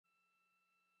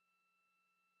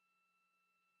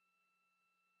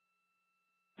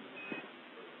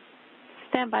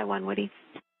Stand by 1, Woody.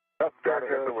 Up, got it,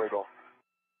 hit the wiggle.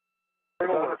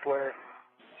 Wiggle on its way.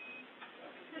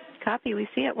 Copy, we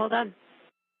see it. Well done.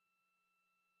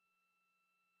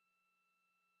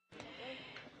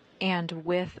 And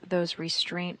with those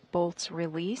restraint bolts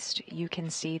released, you can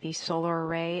see the solar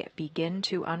array begin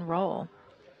to unroll.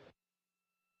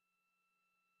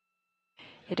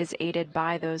 It is aided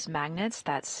by those magnets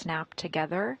that snap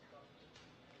together.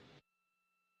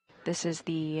 This is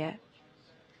the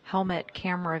helmet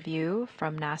camera view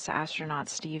from NASA astronaut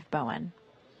Steve Bowen.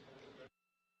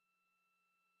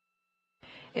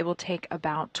 It will take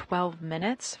about 12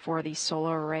 minutes for the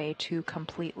solar array to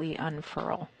completely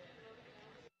unfurl.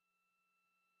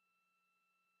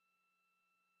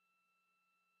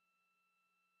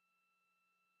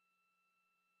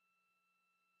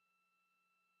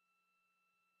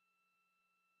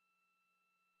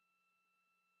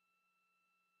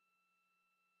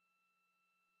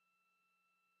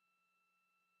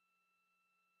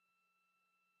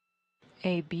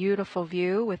 A beautiful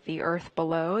view with the Earth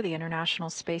below. The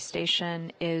International Space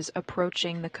Station is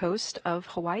approaching the coast of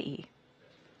Hawaii.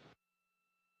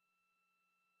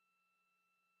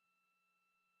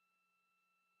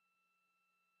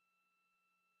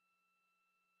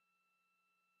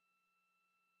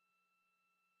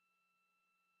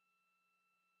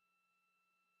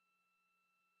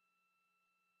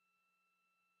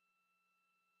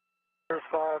 There's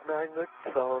 5 magnets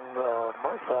on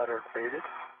my side are faded.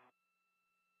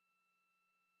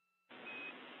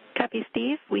 Copy,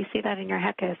 Steve. We see that in your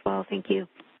HECA as well. Thank you.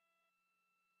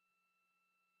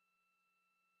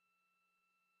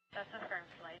 That's confirmed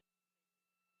flight.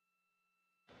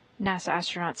 NASA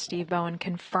astronaut Steve Bowen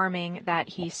confirming that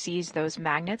he sees those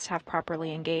magnets have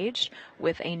properly engaged,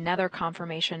 with another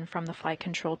confirmation from the flight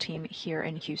control team here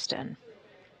in Houston.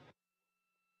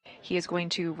 He is going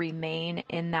to remain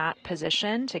in that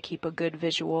position to keep a good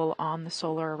visual on the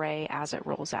solar array as it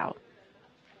rolls out.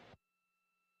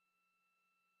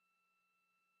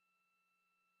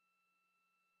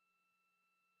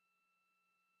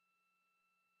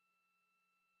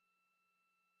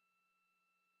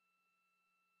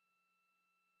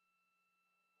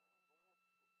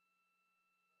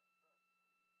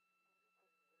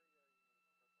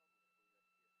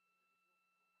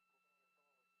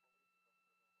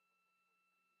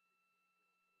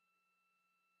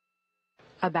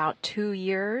 About 2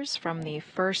 years from the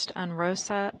first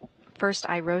IROSA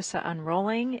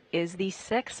unrolling is the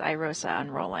 6th IROSA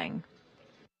unrolling.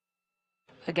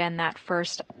 Again, that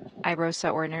first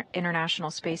IROSA, or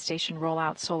International Space Station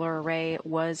rollout solar array,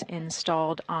 was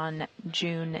installed on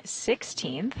June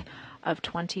 16th of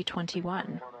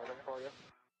 2021.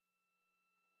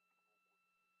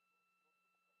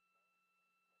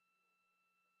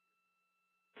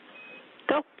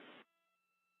 Go.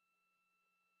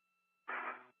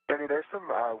 Jenny, there's some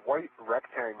white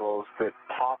rectangles that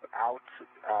pop out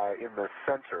in the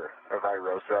center of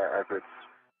IROSA as it's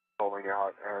rolling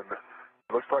out, and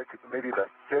it looks like maybe the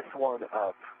 5th one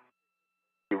up,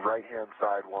 the right-hand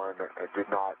side one, did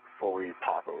not fully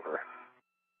pop over.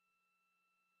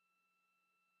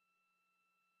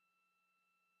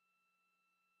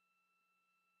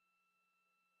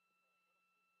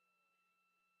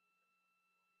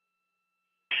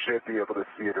 Should be able to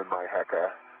see it in my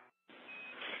HECA.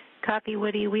 Copy,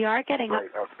 Woody. We are getting right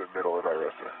up the middle of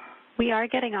IROSA. We are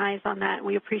getting eyes on that.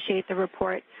 We appreciate the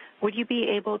report. Would you be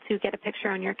able to get a picture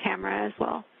on your camera as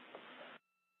well?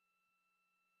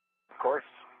 Of course.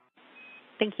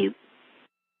 Thank you.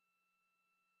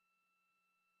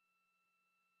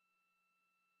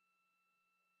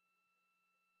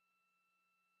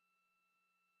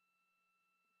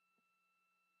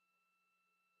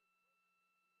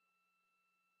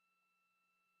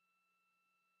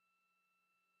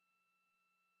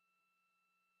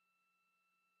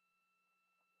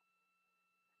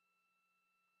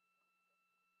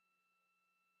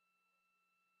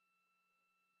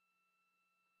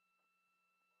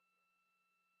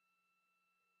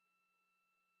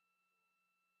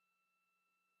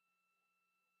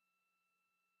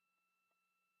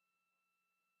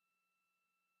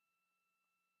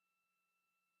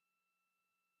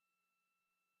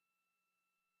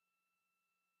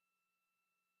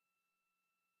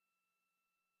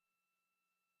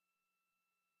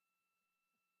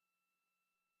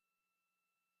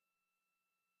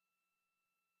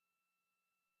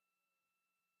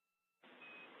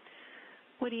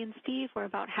 Woody and Steve, we're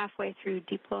about halfway through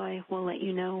deploy. We'll let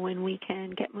you know when we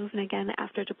can get moving again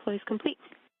after deploy is complete.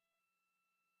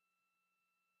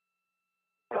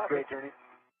 Great, Jenny.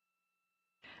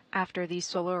 After the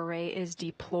solar array is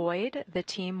deployed, the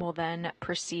team will then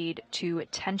proceed to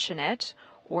tension it,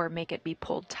 or make it be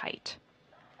pulled tight.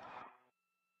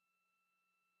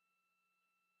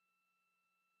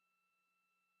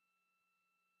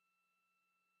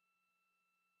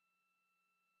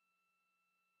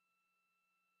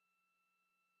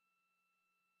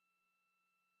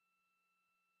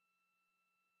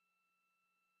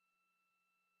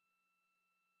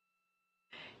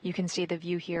 You can see the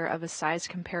view here of a size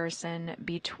comparison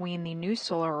between the new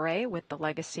solar array with the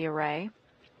legacy array.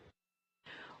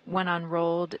 When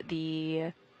unrolled,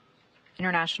 the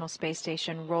International Space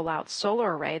Station rollout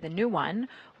solar array, the new one,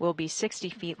 will be 60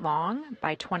 feet long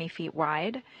by 20 feet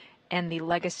wide, and the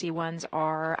legacy ones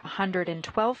are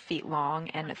 112 feet long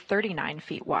and 39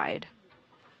 feet wide.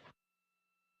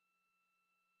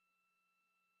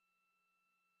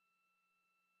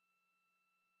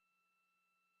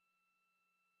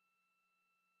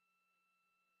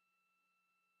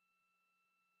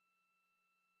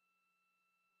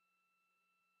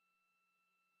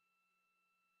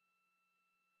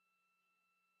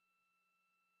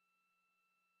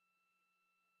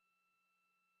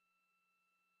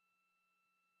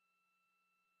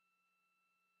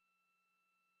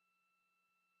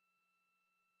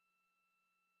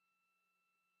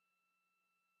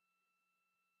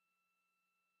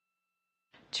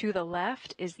 To the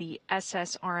left is the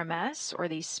SSRMS, or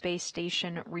the Space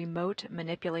Station Remote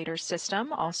Manipulator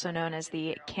System, also known as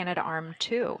the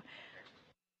Canadarm2.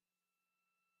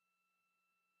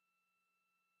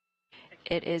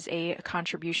 It is a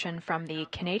contribution from the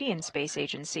Canadian Space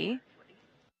Agency.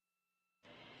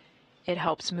 It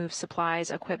helps move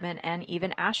supplies, equipment, and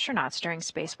even astronauts during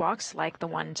spacewalks like the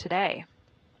one today.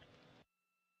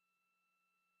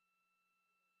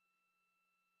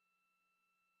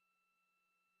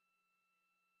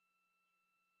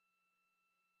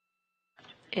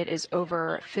 It is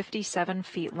over 57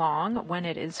 feet long when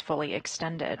it is fully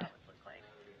extended.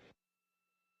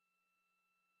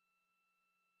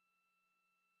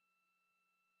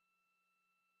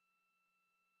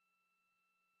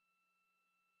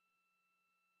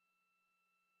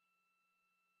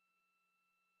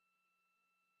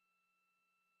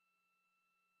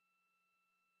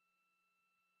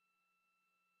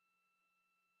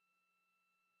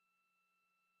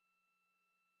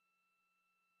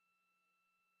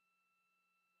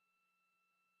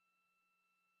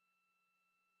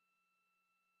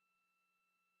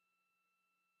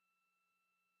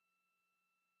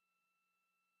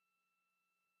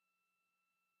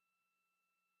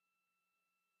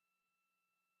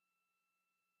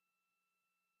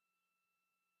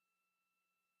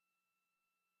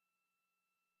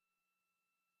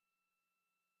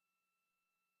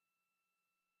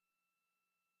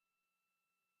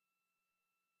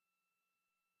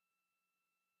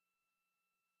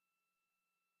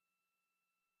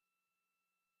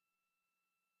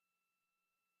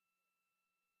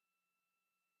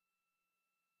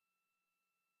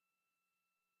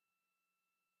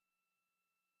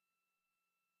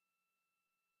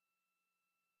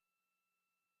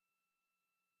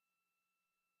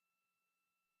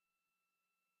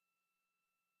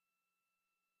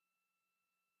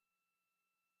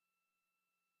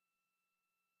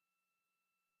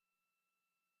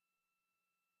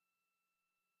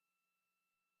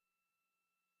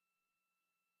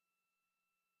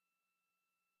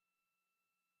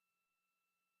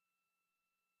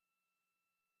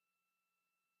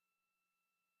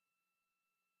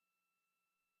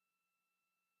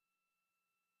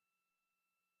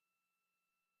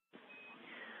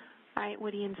 All right,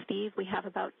 Woody and Steve, we have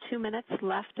about 2 minutes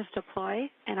left of deploy,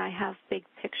 and I have big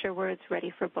picture words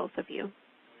ready for both of you.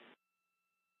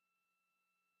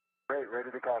 Great, ready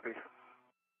to copy.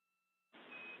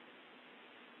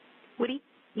 Woody,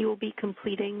 you will be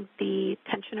completing the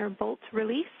tensioner bolt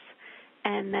release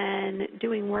and then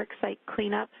doing work site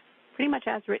cleanup pretty much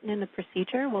as written in the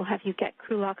procedure. We'll have you get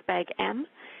crew lock bag M,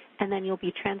 and then you'll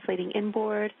be translating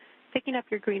inboard, picking up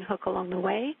your green hook along the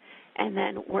way, and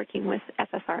then working with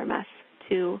SSRMS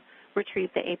to retrieve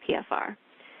the APFR.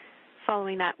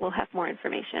 Following that, we'll have more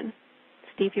information.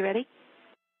 Steve, you ready?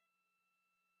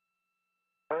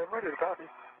 I'm ready to copy.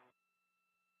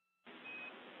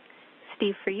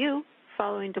 Steve, for you,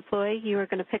 following deploy, you are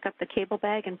going to pick up the cable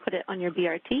bag and put it on your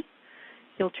BRT.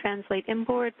 You'll translate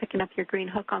inboard, picking up your green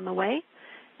hook on the way,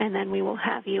 and then we will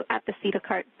have you at the CETA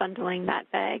cart bundling that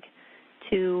bag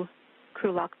to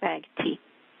crew lock bag T.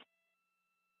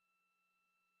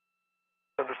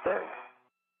 Understand.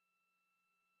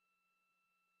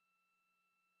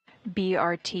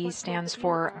 BRT stands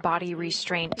for Body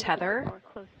Restraint Tether. Or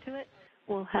close to it,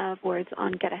 we'll have words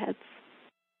on get-aheads.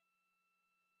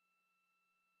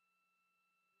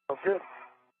 Sounds good.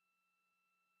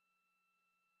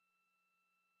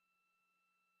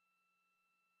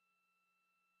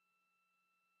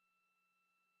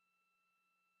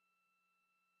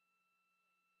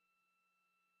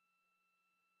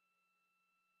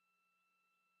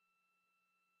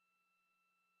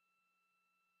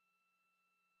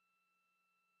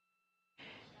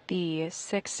 The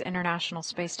 6th International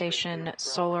Space Station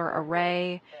solar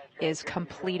array is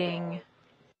completing.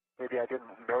 Maybe I didn't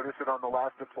notice it on the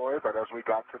last deploy, but as we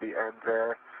got to the end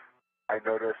there, I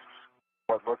noticed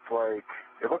what looked like,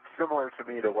 it looked similar to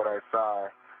me to what I saw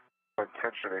when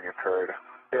tensioning occurred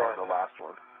on the last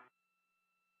one.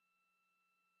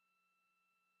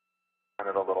 And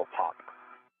a little pop.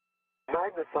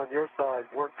 Magnets on your side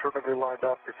weren't perfectly lined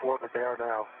up before, but they are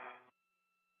now.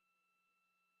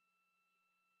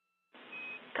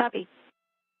 Copy.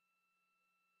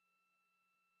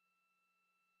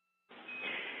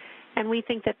 And we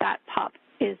think that that pop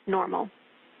is normal.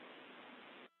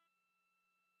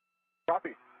 Copy.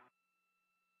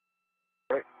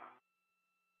 Great.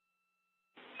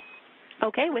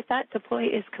 Okay, with that, deploy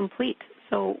is complete.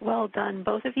 So well done,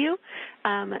 both of you.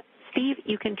 Steve,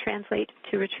 you can translate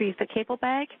to retrieve the cable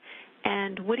bag.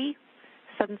 And Woody,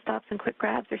 sudden stops and quick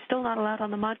grabs are still not allowed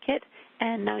on the mod kit.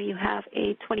 And now you have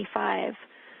a 25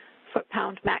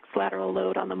 foot-pound max lateral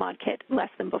load on the mod kit, less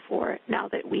than before, now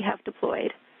that we have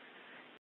deployed.